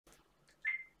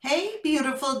Hey,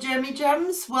 beautiful Gemmy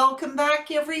Gems. Welcome back,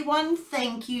 everyone.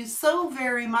 Thank you so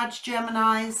very much,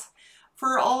 Geminis,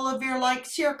 for all of your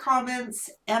likes, your comments,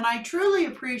 and I truly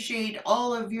appreciate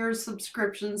all of your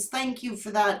subscriptions. Thank you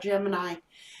for that, Gemini.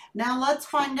 Now let's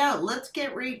find out. Let's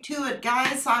get right to it,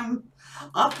 guys. I'm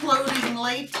uploading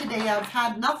late today. I've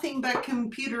had nothing but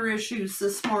computer issues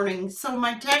this morning, so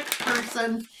my tech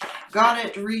person got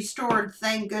it restored,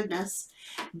 thank goodness.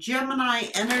 Gemini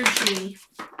energy.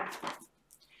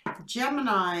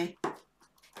 Gemini,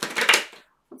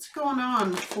 what's going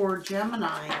on for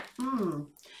Gemini?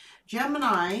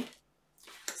 Gemini,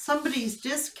 somebody's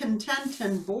discontent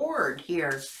and bored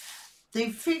here.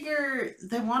 They figure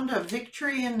they want a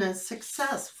victory and a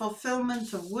success,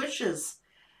 fulfillment of wishes.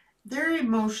 They're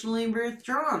emotionally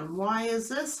withdrawn. Why is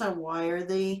this? Why are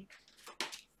they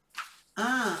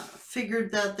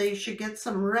figured that they should get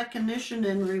some recognition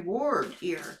and reward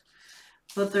here,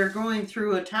 but they're going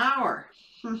through a tower.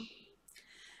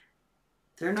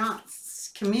 They're not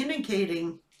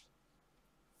communicating.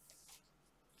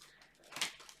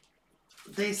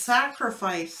 They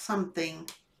sacrifice something.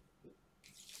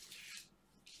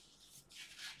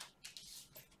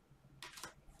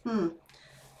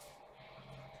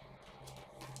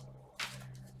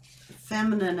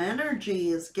 Feminine energy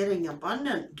is getting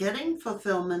abundant, getting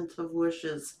fulfillment of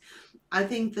wishes. I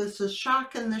think this is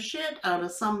shocking the shit out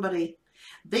of somebody.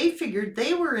 They figured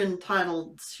they were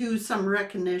entitled to some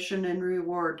recognition and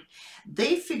reward.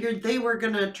 They figured they were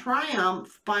going to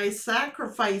triumph by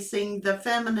sacrificing the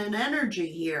feminine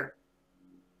energy here.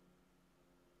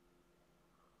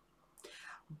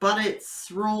 But it's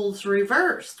roles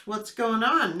reversed. What's going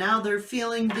on? Now they're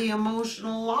feeling the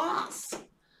emotional loss.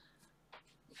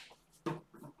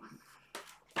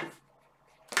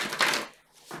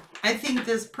 I think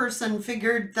this person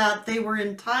figured that they were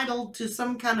entitled to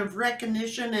some kind of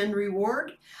recognition and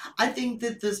reward. I think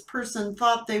that this person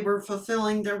thought they were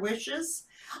fulfilling their wishes.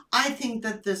 I think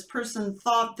that this person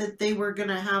thought that they were going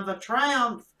to have a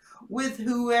triumph with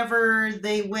whoever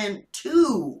they went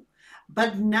to.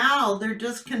 But now they're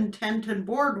discontent and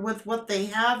bored with what they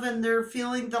have, and they're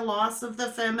feeling the loss of the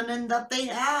feminine that they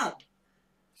had.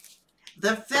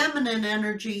 The feminine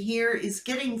energy here is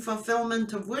getting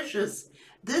fulfillment of wishes.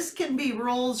 This can be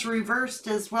roles reversed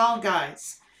as well,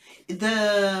 guys.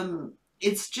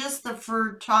 It's just the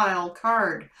fertile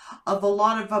card of a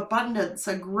lot of abundance,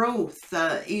 a growth,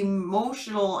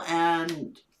 emotional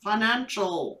and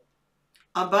financial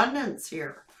abundance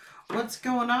here. What's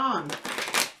going on?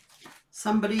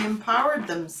 Somebody empowered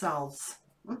themselves.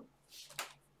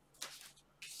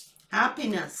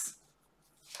 Happiness.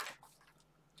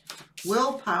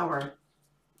 Willpower.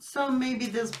 So maybe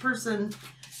this person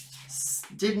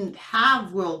didn't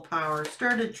have willpower,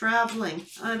 started traveling.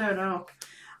 I don't know.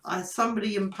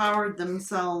 Somebody empowered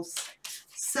themselves,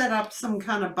 set up some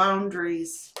kind of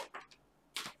boundaries,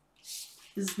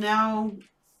 is now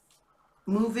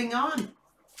moving on,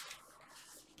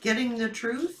 getting the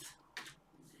truth.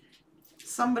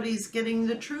 Somebody's getting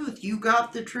the truth. You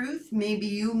got the truth. Maybe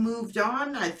you moved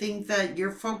on. I think that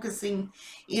you're focusing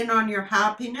in on your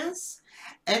happiness.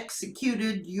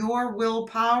 Executed your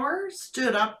willpower,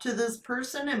 stood up to this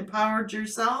person, empowered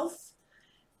yourself.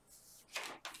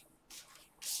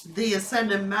 The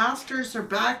Ascended Masters are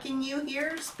backing you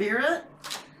here, Spirit.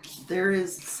 There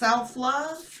is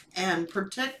self-love and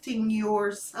protecting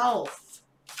yourself.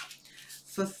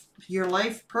 Your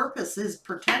life purpose is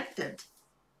protected.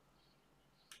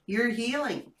 You're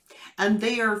healing. And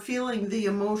they are feeling the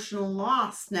emotional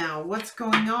loss now. What's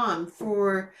going on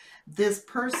for this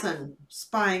person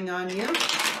spying on you?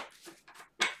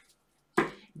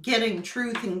 Getting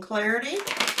truth and clarity.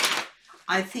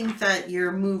 I think that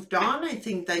you're moved on. I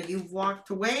think that you've walked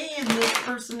away, and this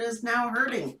person is now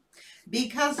hurting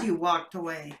because you walked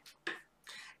away.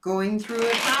 Going through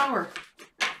a tower.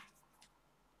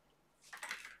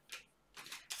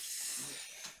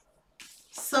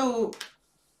 So,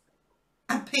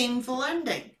 a painful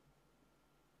ending,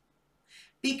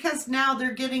 because now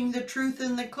they're getting the truth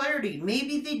and the clarity.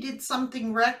 Maybe they did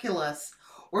something reckless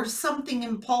or something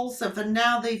impulsive, and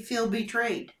now they feel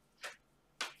betrayed,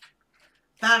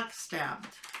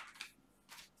 backstabbed.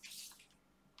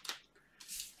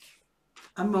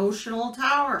 Emotional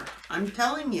tower. I'm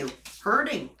telling you,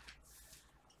 hurting.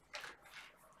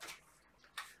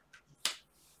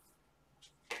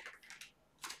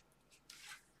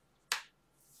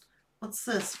 What's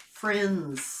this?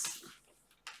 Friends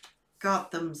got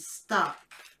them stuck,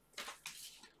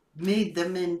 made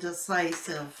them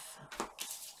indecisive.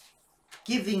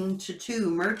 Giving to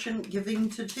two, merchant giving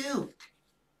to two.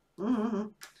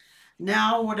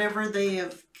 Now whatever they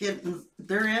have gotten,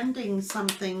 they're ending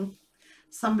something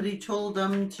Somebody told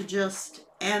them to just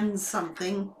end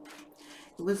something.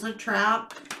 It was a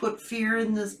trap, put fear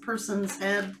in this person's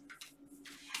head,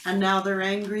 and now they're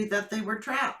angry that they were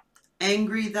trapped.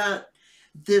 Angry that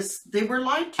they were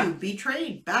lied to,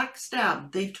 betrayed,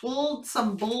 backstabbed. They told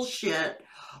some bullshit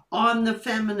on the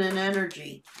feminine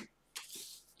energy.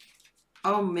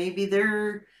 Oh, maybe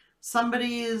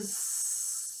somebody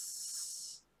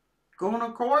is going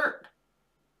to court.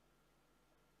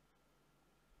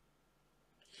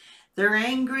 They're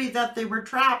angry that they were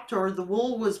trapped or the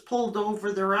wool was pulled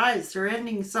over their eyes. They're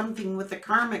ending something with the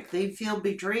karmic. They feel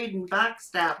betrayed and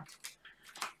backstabbed.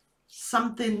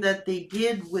 Something that they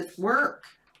did with work.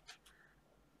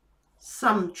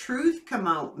 Some truth come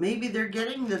out. Maybe they're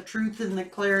getting the truth and the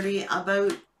clarity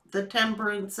about the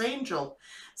temperance angel.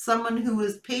 Someone who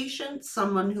is patient,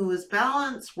 someone who is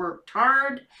balanced, worked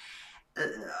hard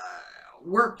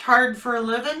for a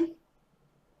living,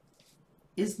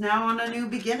 is now on a new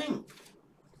beginning.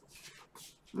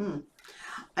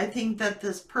 I think that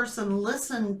this person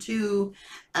listened to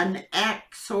an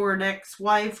ex or an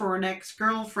ex-wife or an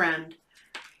ex-girlfriend.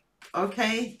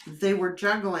 Okay, they were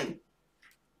juggling.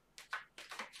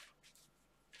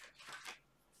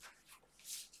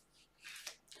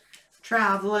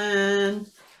 Traveling,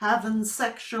 having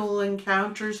sexual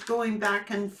encounters, going back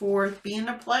and forth, being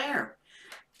a player.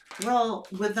 Well,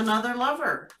 with another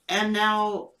lover. And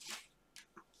now,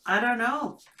 I don't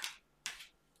know.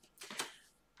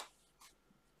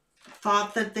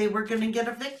 Thought that they were going to get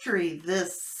a victory.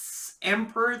 This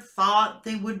emperor thought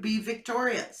they would be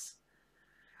victorious.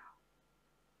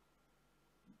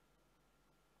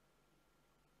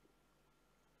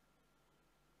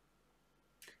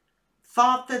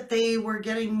 Thought that they were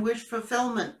getting wish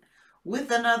fulfillment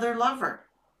with another lover.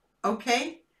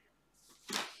 Okay?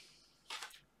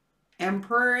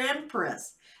 Emperor,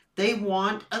 Empress. They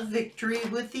want a victory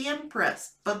with the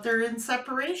Empress, but they're in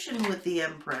separation with the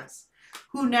Empress,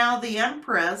 who now the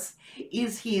Empress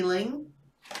is healing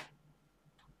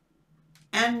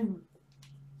and,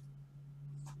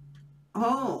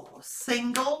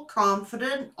 single,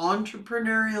 confident,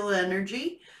 entrepreneurial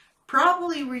energy,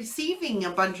 probably receiving a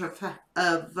bunch of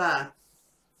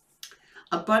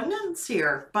abundance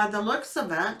here. By the looks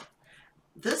of it,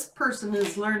 this person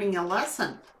is learning a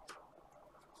lesson.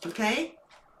 Okay?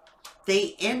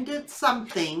 They ended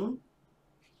something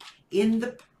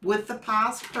with the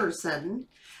past person,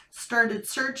 started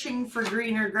searching for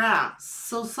greener grass.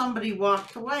 So somebody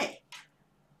walked away,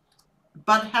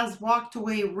 but has walked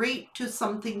away right to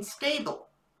something stable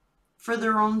for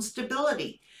their own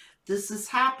stability. This is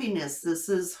happiness. This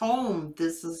is home.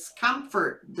 This is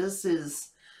comfort. This is,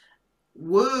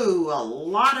 woo, a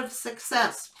lot of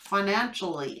success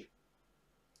financially.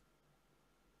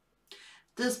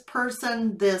 This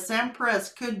person, this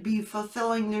Empress, could be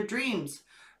fulfilling their dreams,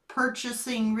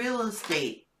 purchasing real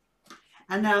estate.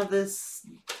 And now this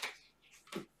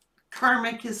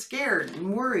karmic is scared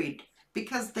and worried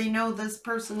because they know this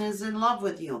person is in love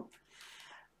with you.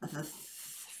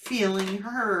 Feeling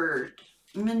hurt,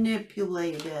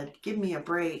 manipulated. Give me a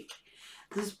break.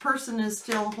 This person is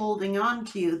still holding on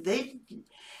to you.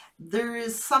 There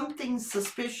is something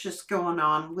suspicious going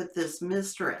on with this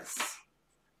mistress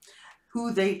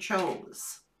who they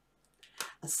chose.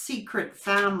 A secret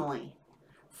family,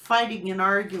 fighting and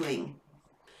arguing,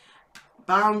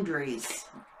 boundaries.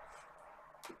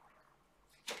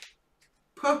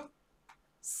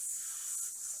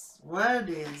 What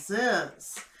is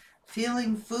this?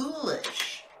 Feeling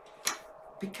foolish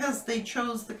because they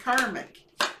chose the karmic,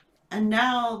 and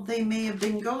now they may have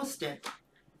been ghosted,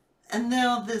 and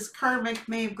now this karmic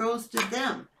may have ghosted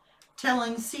them,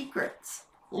 telling secrets,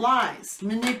 lies,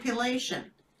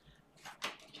 manipulation.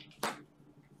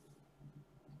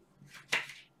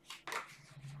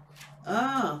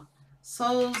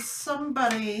 So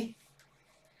somebody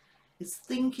is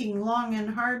thinking long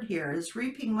and hard here, is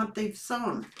reaping what they've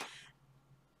sown,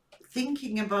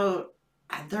 thinking about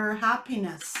their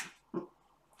happiness.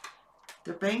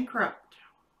 They're bankrupt,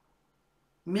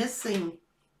 missing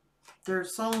their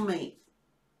soulmate.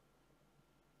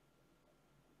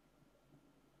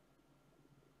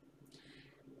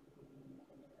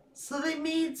 So they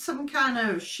made some kind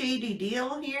of shady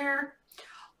deal here,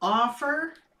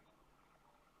 offer,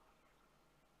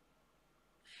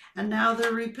 and now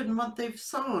they're reaping what they've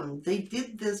sown. They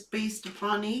did this based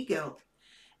upon ego,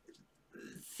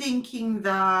 thinking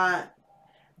that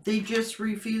they just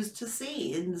refused to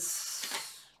see. And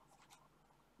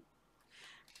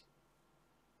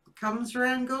comes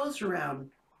around, goes around.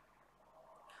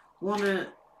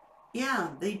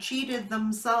 They cheated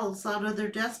themselves out of their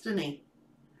destiny.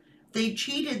 They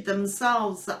cheated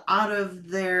themselves out of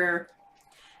their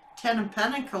Ten of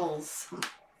Pentacles.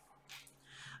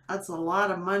 That's a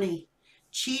lot of money.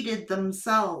 Cheated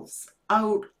themselves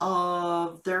out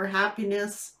of their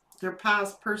happiness, their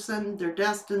past person, their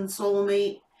destined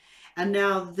soulmate. And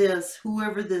now this,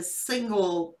 whoever this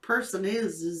single person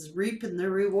is reaping the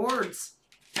rewards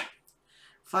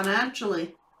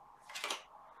financially.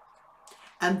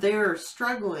 And they're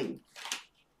struggling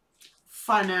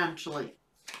financially.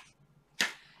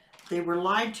 They were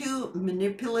lied to,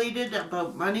 manipulated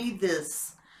about money.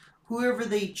 This, whoever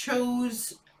they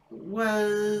chose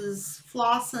was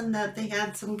flossing that they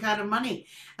had some kind of money.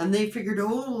 And they figured,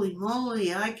 holy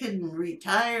moly, I can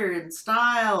retire in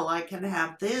style. I can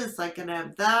have this, I can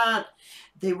have that.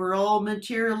 They were all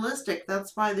materialistic.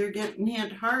 That's why they're getting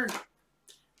hit hard.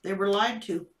 They were lied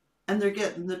to. And they're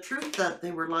getting the truth that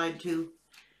they were lied to.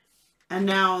 And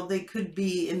now they could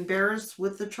be embarrassed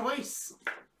with the choice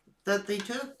that they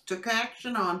took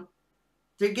action on.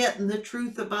 They're getting the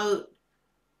truth about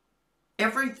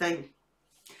everything.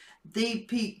 They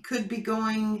could be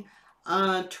going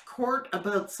to court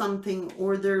about something,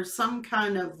 or there's some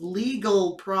kind of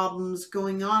legal problems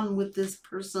going on with this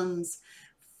person's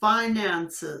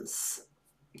finances.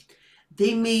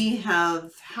 They may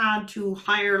have had to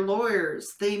hire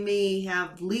lawyers. They may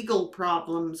have legal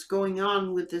problems going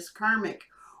on with this karmic,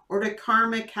 or the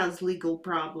karmic has legal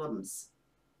problems.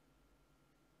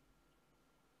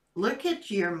 Look at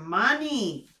your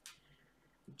money.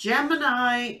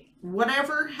 Gemini,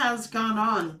 whatever has gone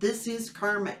on, this is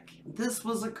karmic. This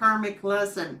was a karmic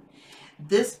lesson.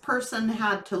 This person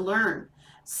had to learn.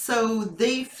 So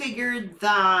they figured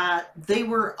that they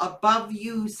were above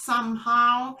you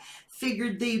somehow,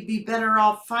 figured they'd be better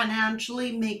off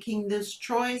financially making this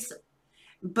choice,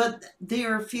 but they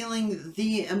are feeling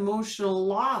the emotional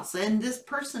loss. And this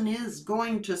person is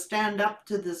going to stand up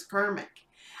to this karmic.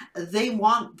 They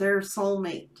want their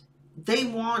soulmate. They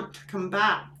want to come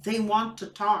back. They want to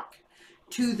talk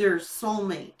to their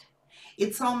soulmate.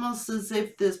 It's almost as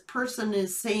if this person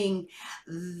is saying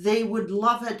they would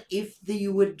love it if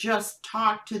you would just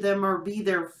talk to them or be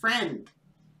their friend.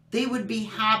 They would be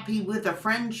happy with a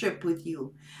friendship with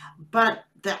you. But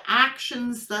the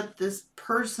actions that this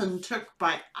person took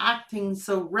by acting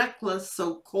so reckless,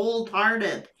 so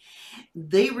cold-hearted,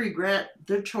 they regret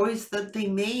the choice that they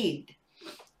made.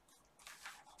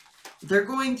 They're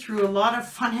going through a lot of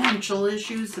financial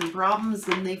issues and problems,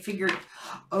 and they figured,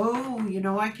 oh, you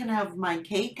know, I can have my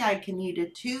cake, I can eat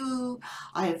it too.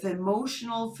 I have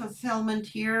emotional fulfillment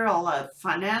here, I'll have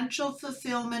financial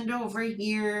fulfillment over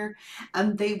here.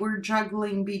 And they were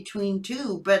juggling between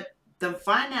two, but the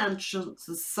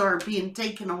finances are being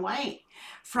taken away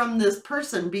from this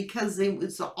person because it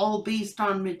was all based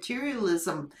on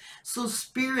materialism. So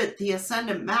Spirit, the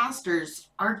Ascendant Masters,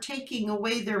 are taking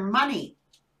away their money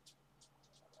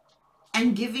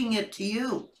and giving it to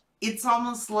you. It's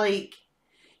almost like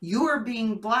you are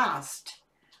being blessed.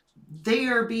 They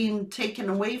are being taken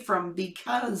away from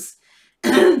because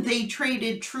they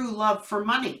traded true love for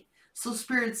money. So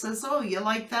Spirit says, oh, you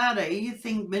like that, eh? You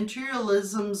think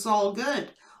materialism's all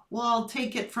good. Well, I'll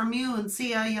take it from you and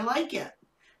see how you like it.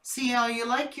 See how you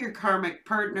like your karmic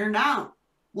partner now.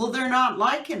 Well, they're not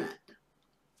liking it.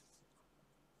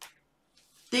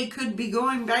 They could be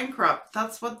going bankrupt.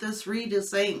 That's what this read is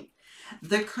saying.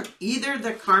 Either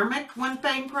the karmic went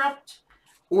bankrupt,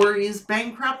 or is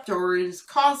bankrupt, or is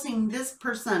causing this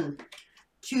person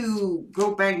to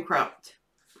go bankrupt.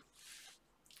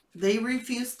 They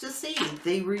refuse to see.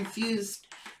 They refuse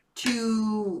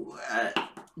to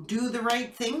do the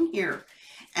right thing here.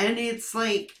 And it's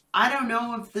like, I don't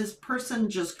know if this person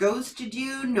just ghosted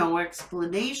you, no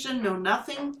explanation, no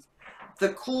nothing.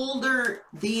 The colder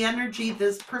the energy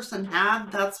this person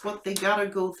had, that's what they got to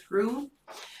go through.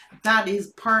 That is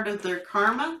part of their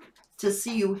karma, to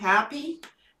see you happy,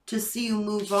 to see you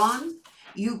move on.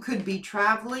 You could be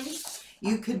traveling.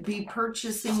 You could be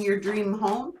purchasing your dream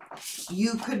home.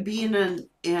 You could be in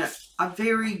a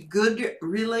very good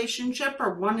relationship,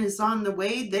 or one is on the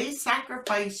way. They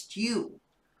sacrificed you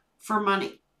for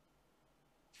money,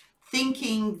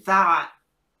 thinking that,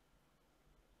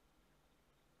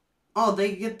 oh,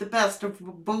 they get the best of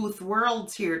both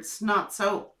worlds here. It's not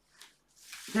so.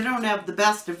 They don't have the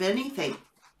best of anything.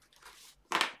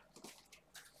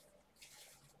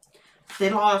 They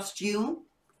lost you.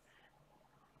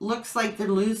 Looks like they're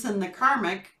losing the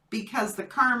karmic, because the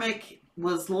karmic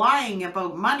was lying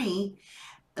about money,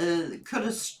 could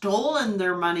have stolen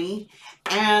their money,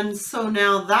 and so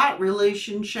now that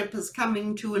relationship is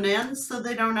coming to an end, so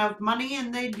they don't have money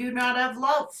and they do not have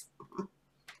love.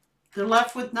 They're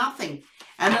left with nothing.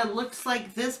 And it looks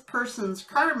like this person's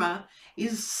karma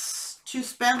is to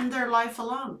spend their life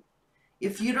alone.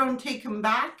 If you don't take them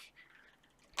back,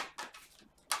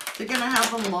 they're going to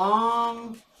have a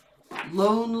long,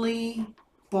 lonely,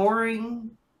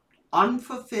 boring,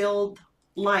 unfulfilled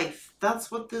life.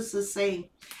 That's what this is saying.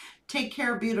 Take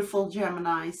care, beautiful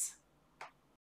Geminis.